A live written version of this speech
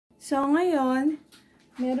So, ngayon,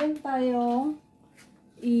 meron tayong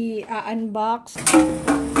i-unbox.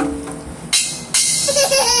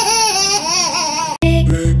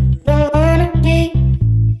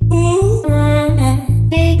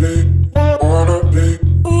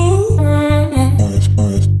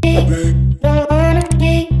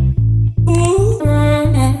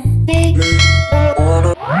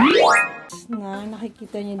 Na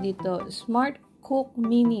nakikita niyo dito, Smartcook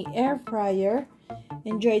Mini Air Fryer.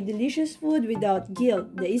 Enjoy delicious food without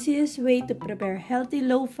guilt. The easiest way to prepare healthy,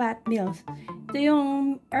 low-fat meals. Ito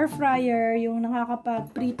yung air fryer, yung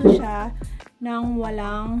nakakapag-prito siya ng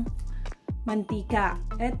walang mantika.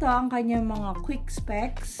 Ito ang kanyang mga quick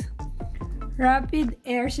specs. Rapid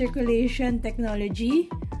air circulation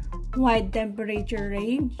technology, wide temperature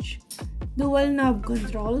range, dual knob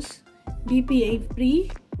controls,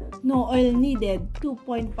 BPA-free, no oil needed,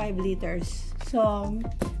 2.5 liters. So,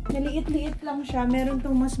 maliit-liit lang siya. Meron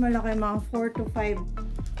tong mas malaki, mga 4 to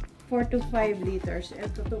 5 liters.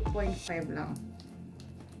 Ito 2.5 lang.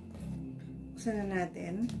 Buksan na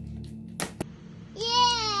natin.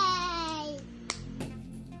 Yay!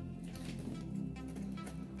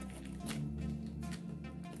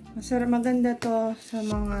 Maganda to sa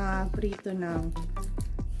mga prito ng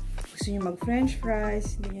gusto nyo mag french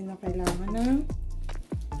fries, hindi nyo na kailangan ng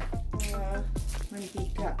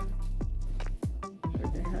mantika.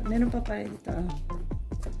 Meron pa pala dito.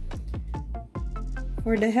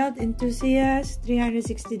 For the health enthusiast,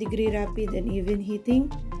 360-degree rapid and even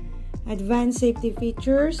heating, advanced safety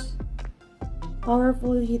features,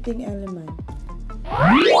 powerful heating element.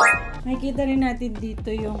 Makikita rin natin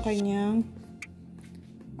dito yung kanyang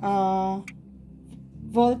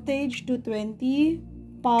voltage 220,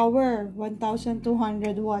 power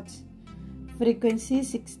 1200 watts, frequency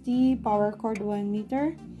 60, power cord 1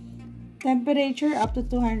 meter, temperature up to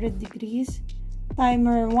 200 degrees,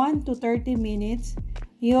 timer 1 to 30 minutes.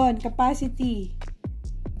 Yun, capacity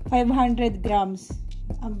 500 grams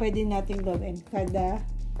ang pwede natin gawin kada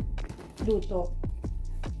luto.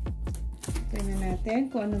 Tingnan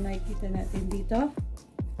natin kung ano makikita natin dito.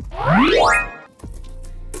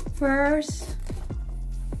 First,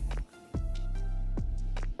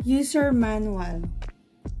 user manual.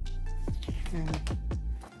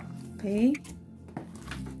 Okay.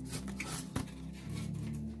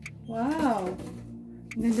 Wow!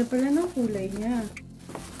 Ganda pala ng kulay niya.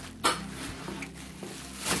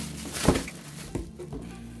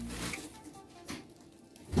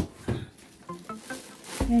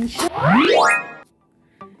 Yan siya.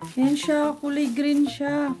 Yan siya. Kulay green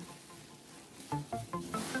siya.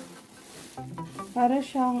 Para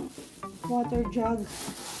siyang water jug.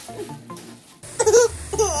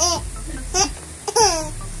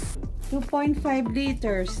 $2.5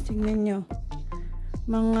 liters. Tingnan nyo.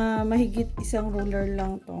 Mga mahigit isang ruler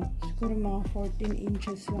lang to. Siguro mga 14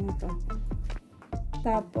 inches lang to.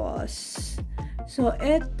 Tapos, so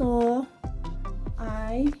ito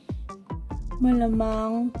ay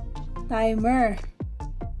malamang timer.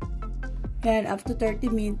 Yan, up to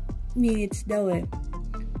 30 minutes daw eh.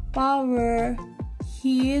 Power,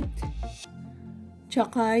 heat,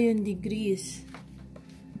 tsaka yung degrees.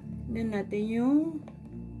 Tignan natin yung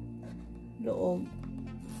loob.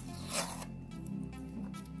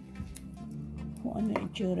 Kung ano yung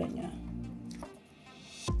itsura niya.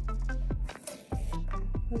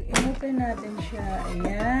 Pag i-open natin siya,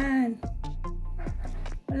 ayan.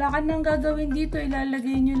 Wala ka nang gagawin dito,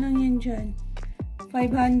 ilalagay nyo lang yan dyan.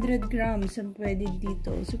 500 grams ang pwede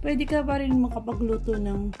dito. So, pwede ka pa rin makapagluto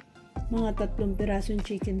ng mga 3 pirasong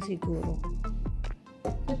chicken siguro.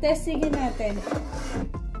 So, testingin natin.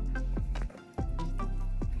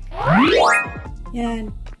 Yan.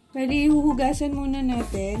 Pwede ihuhugasan muna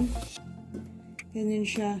natin. Ganyan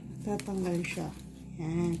siya. Tatanggal siya.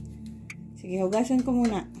 Yan. Sige, hugasan ko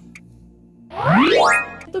muna.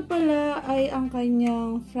 Ito pala ay ang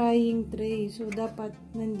kanyang frying tray. So, dapat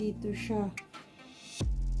nandito siya.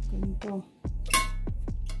 Ganito.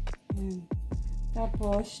 Yan.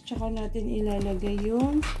 Tapos, tsaka natin ilalagay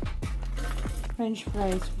yung french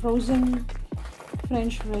fries. Frozen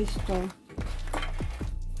french fries to.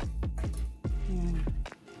 Yan.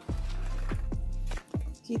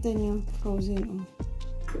 Kita niyo, frozen.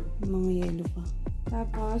 Yung mga yellow pa.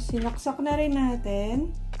 Tapos, sinaksak na rin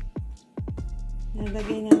natin.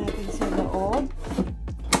 Nalagay na natin sa loob.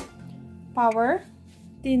 Power.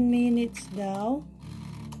 10 minutes daw.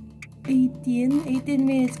 18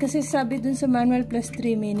 minutes. Kasi sabi dun sa manual plus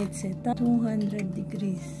 3 minutes eh. 200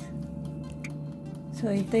 degrees. So,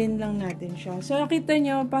 itayin lang natin siya. So, nakita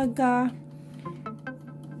nyo, pagka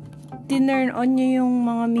tinurn on nyo yung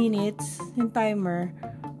mga minutes, yung timer,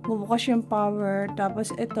 bubukas yung power.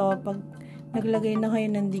 Tapos ito, pag naglagay na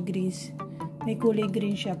kayo ng degrees, may kulay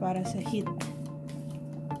green siya para sa heat.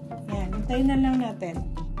 Yan, hintayin na lang natin.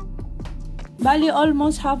 Bali,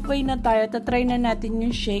 almost halfway na tayo. Tatry na natin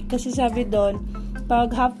yung shake. Kasi sabi doon,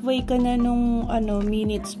 pag halfway ka na nung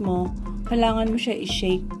minutes mo, kailangan mo siya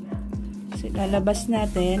i-shake. So, lalabas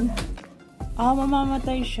natin.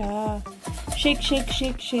 Mamamatay siya. Shake, shake,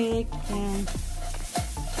 shake, shake. Yan.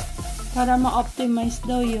 Para ma-optimize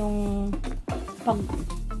daw yung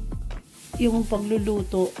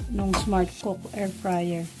pagluluto ng Smartcook air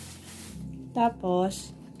fryer.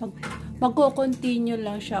 Tapos, magko-continue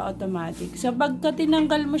lang siya automatic. So, pagka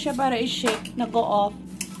tinanggal mo siya para i-shake, nag-o-off.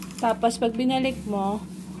 Tapos, pag binalik mo,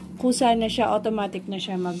 kusa na siya, automatic na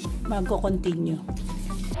siya magko-continue.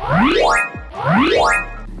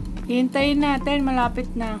 Hintayin natin, malapit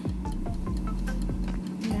na.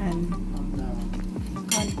 Yan.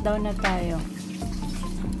 Countdown na tayo.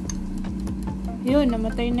 Yun,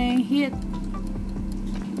 namatay na yung heat.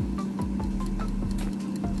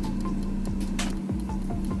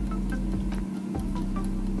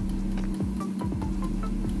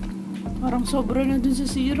 Parang sobra na dun sa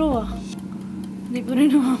 0 ah. Hindi pa rin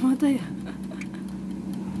namamatay ah.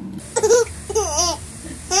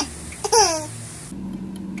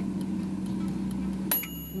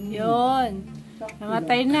 Yun.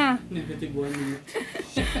 Namatay na.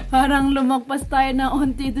 Parang lumagpas tayo na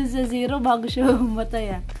unti dun sa 0 bago siya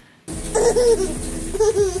mamatay ah.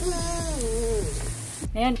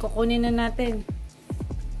 Ayan, kukunin na natin.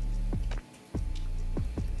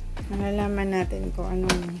 Malalaman natin kung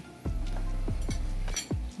anong.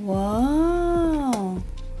 Wow!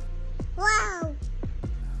 Wow!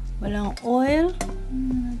 Walang oil.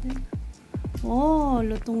 Oh,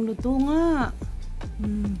 lutong-luto nga.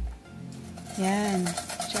 Yan.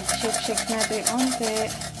 Shake natin onte.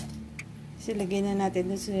 Silagay na natin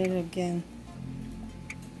doon sa nilagyan.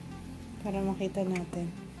 Para makita natin.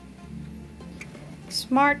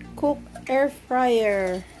 Smartcook air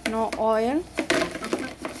fryer. No oil.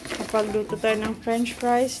 Kapag luto tayo ng french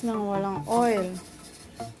fries nang walang oil.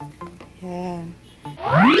 Yan.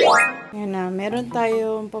 Yan na. Meron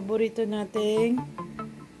tayong paborito nating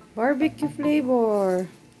barbecue flavor.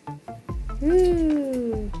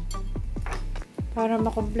 Para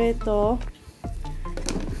makompleto.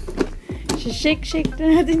 Shake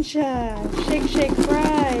na natin siya. Shake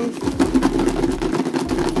fries.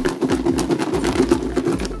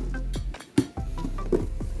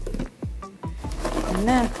 Yan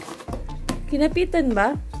na. Kinapitan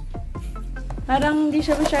ba? Parang hindi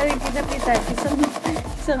siya masyadong kinapitan.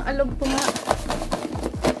 Isang alog po nga.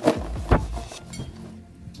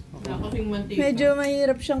 Medyo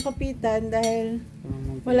mahirap siyang kapitan dahil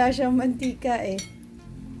wala siyang mantika eh.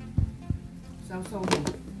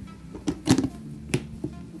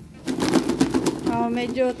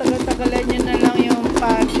 Medyo tagal-tagalan nyo na lang yung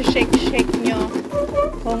pag-shake nyo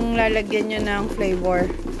kung lalagyan nyo ng flavor.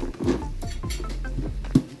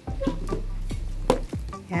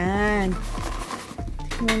 Yan.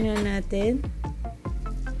 Tingnan natin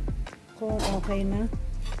kung okay na.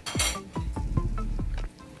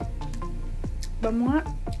 Ba mo nga?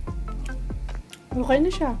 Okay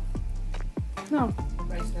na siya. No?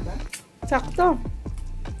 Price na ba? Sakto.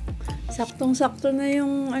 Saktong-sakto na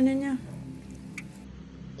yung ano niya.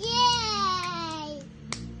 Yay!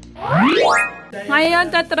 Ngayon,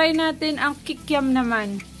 tatry natin ang KIKIAM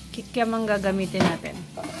naman. KIKIAM ang gagamitin natin.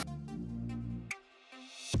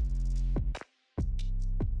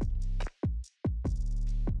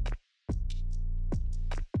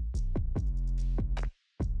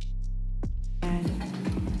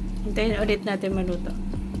 Hintayin ulit natin maluto.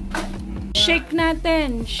 Shake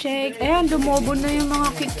natin. Shake. Ayan, dumobo na yung mga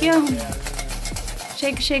KIKIAM.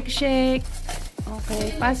 Shake. Okay,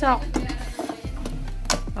 pasok.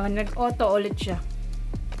 Nag-auto ulit siya.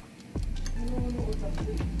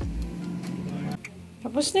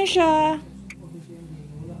 Tapos na siya.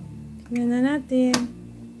 Tingnan na natin.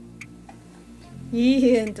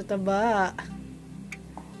 Yan, tataba.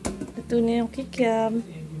 Ito na yung KIKIAM.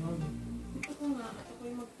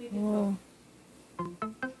 Oh.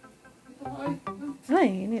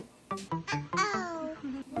 Ay, init.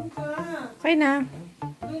 Okay na.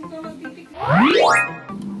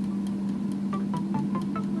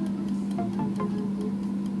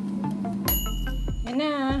 Yan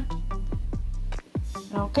na.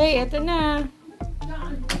 Okay, ito na.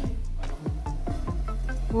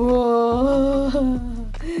 Wow!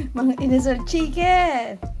 Mga inasal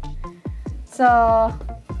chicken. So,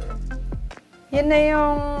 yan na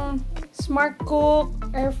yung Smartcook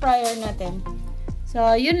air fryer natin.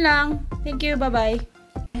 So, yun lang. Thank you. Bye-bye.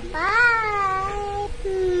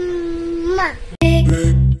 Bye! Mwah!